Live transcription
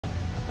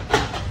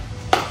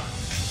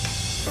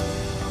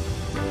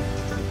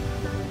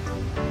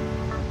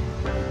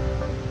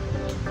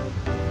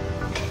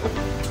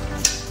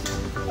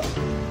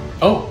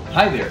Oh,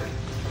 hi there.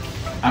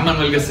 I'm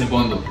Manuel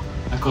Gastelbondo,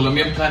 a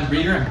Colombian plant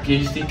breeder and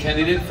PhD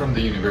candidate from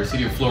the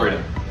University of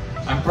Florida.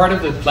 I'm part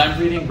of the plant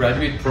breeding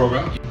graduate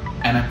program,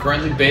 and I'm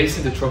currently based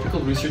in the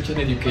Tropical Research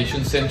and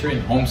Education Center in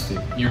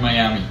Homestead, near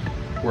Miami,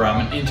 where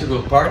I'm an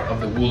integral part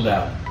of the Wool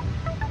Lab.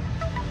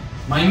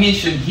 My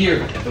mission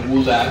here at the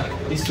Wool Lab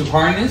is to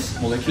harness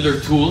molecular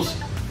tools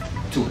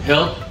to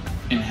help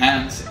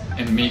enhance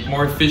and make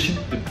more efficient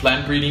the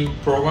plant breeding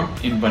program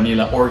in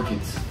vanilla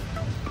orchids.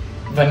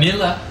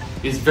 Vanilla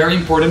is very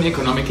important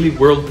economically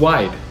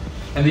worldwide,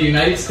 and the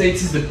United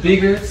States is the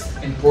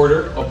biggest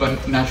importer of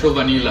natural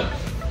vanilla.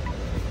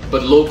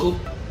 But local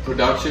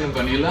production of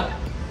vanilla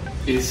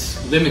is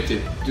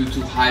limited due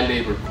to high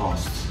labor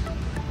costs.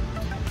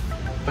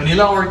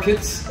 Vanilla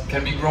orchids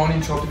can be grown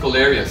in tropical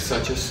areas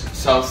such as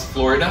South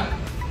Florida,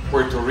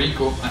 Puerto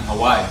Rico, and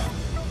Hawaii.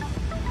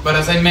 But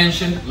as I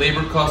mentioned,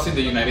 labor costs in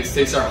the United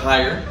States are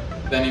higher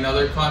than in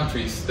other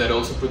countries that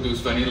also produce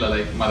vanilla,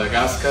 like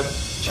Madagascar,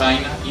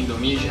 China,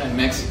 Indonesia, and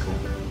Mexico.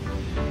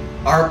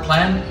 Our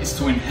plan is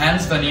to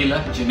enhance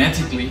vanilla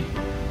genetically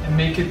and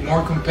make it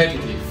more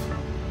competitive,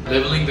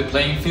 leveling the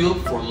playing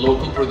field for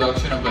local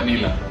production of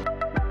vanilla.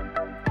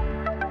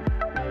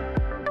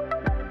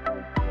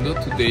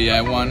 Today I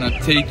want to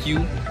take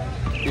you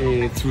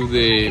through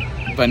the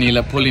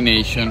vanilla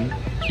pollination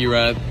here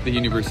at the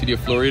University of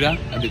Florida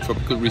at the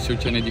Tropical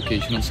Research and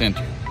Educational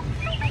Center.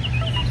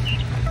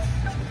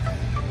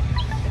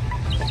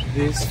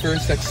 This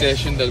first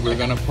accession that we're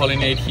going to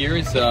pollinate here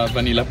is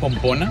Vanilla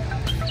pompona.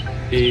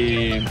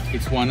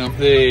 It's one of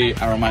the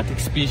aromatic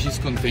species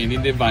contained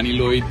in the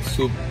vanilloid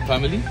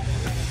subfamily.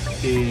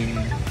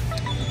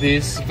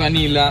 This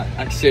vanilla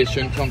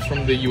accession comes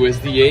from the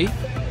USDA.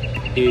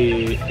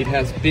 It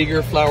has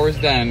bigger flowers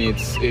than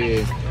its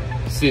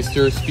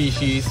sister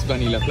species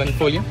Vanilla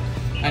planifolia,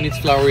 and its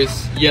flower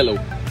is yellow.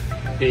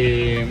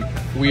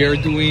 We are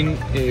doing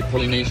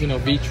pollination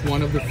of each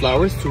one of the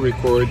flowers to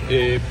record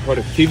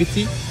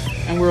productivity,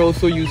 and we're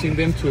also using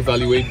them to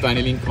evaluate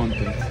vanillin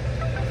content.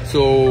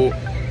 So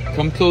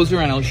come closer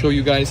and I'll show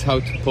you guys how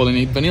to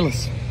pollinate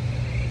vanillas.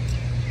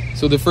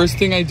 So the first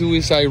thing I do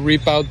is I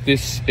rip out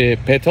this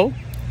petal.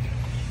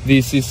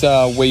 This is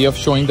a way of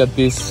showing that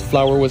this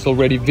flower was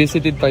already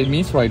visited by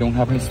me, so I don't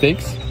have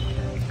mistakes.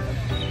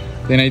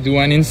 Then I do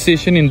an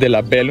incision in the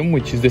labellum,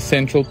 which is the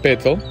central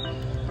petal,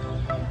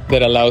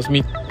 that allows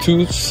me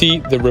to see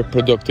the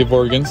reproductive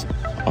organs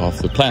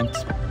of the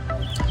plant.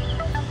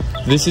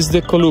 This is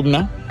the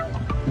columna.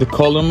 The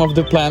column of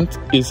the plant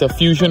is a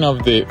fusion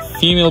of the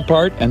female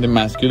part and the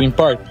masculine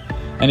part,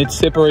 and it's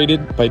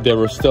separated by the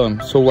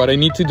rostellum. So what I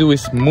need to do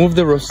is move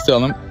the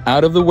rostellum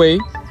out of the way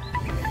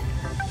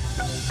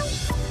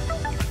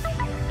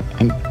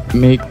and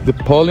make the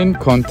pollen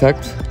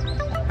contact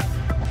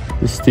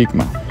the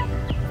stigma.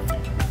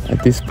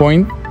 At this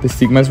point, the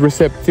stigma is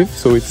receptive,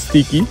 so it's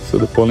sticky, so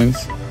the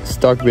pollen's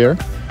stuck there.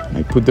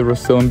 I put the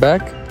rostellum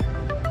back,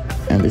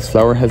 and this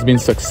flower has been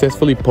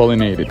successfully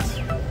pollinated.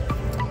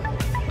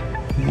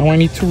 Now I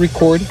need to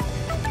record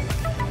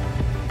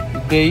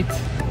the date,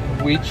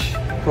 which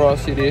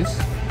cross it is,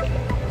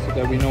 so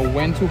that we know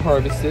when to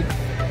harvest it.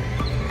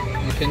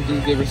 You can do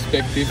the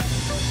respective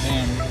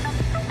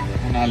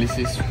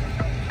analysis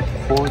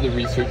for the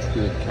research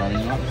we're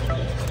carrying on.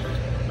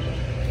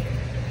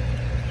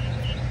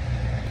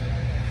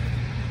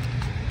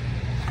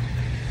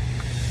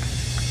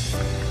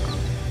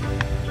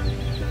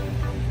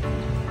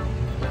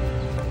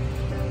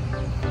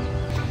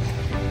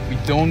 We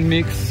don't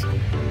mix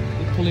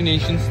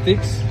pollination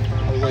sticks,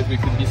 otherwise we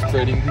could be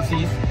spreading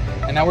disease.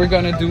 And now we're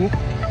gonna do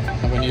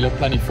a Vanilla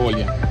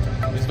planifolia.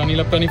 This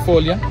Vanilla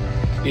planifolia,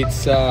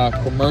 it's a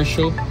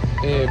commercial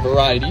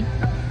variety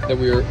that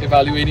we're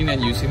evaluating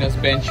and using as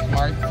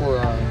benchmark for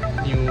our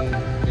new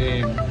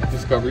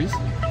discoveries.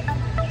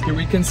 Here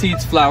we can see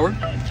its flower.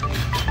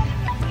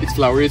 Its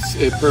flower is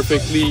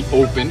perfectly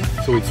open,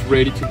 so it's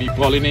ready to be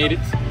pollinated.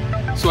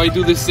 So I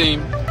do the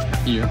same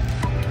here.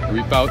 I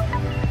rip out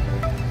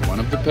one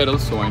of the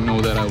petals, so I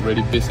know that I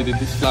already visited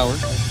this flower.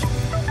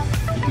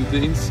 I do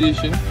the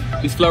incision.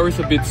 This flower is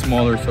a bit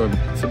smaller, so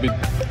it's a bit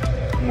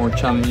more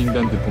challenging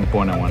than the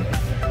pompona one.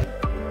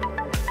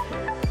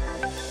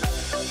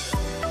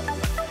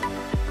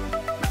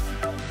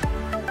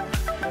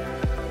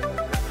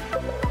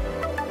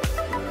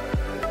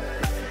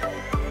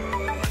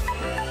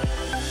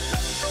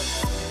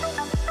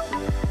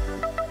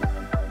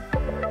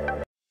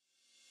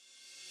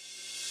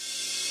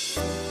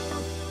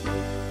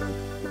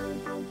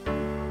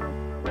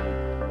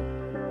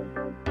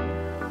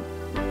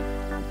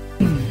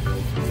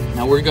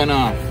 Now we're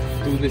gonna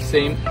do the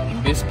same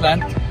in this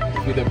plant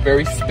with a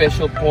very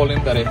special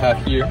pollen that I have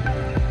here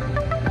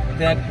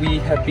that we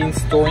have been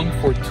storing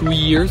for 2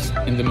 years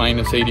in the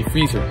 -80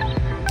 freezer.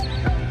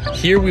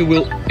 Here we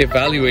will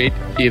evaluate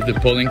if the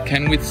pollen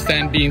can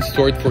withstand being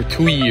stored for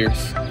 2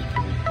 years.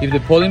 If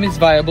the pollen is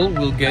viable,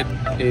 we'll get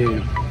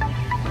a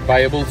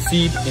viable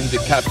seed in the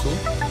capsule.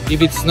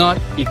 If it's not,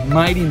 it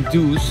might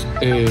induce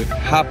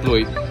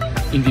haploid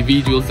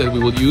individuals that we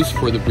will use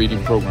for the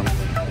breeding program.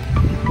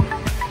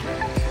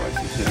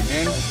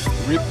 Again,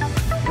 rip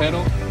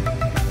petal,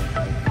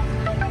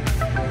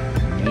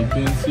 make the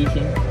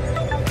incision.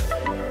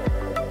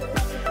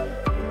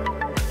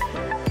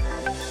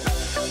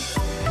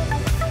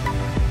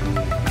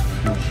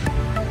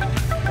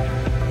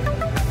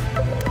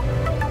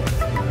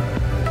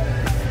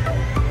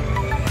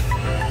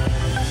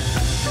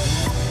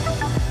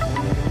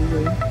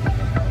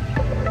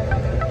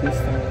 This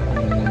time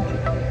I'm going to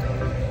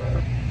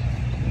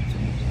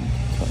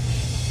touch.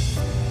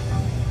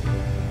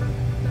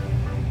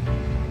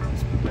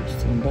 Let's put those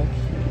two back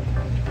here.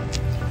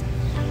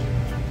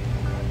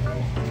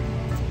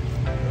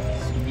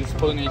 So this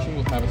pollination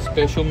will have a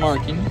special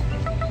marking,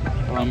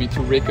 allow me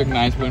to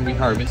recognize when we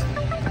harvest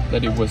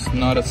that it was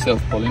not a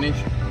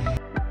self-pollination.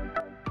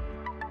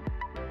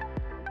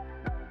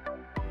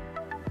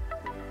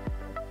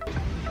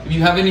 If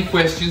you have any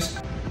questions,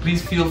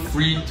 please feel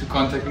free to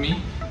contact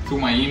me through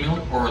my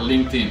email or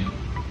LinkedIn.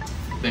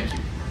 Thank you.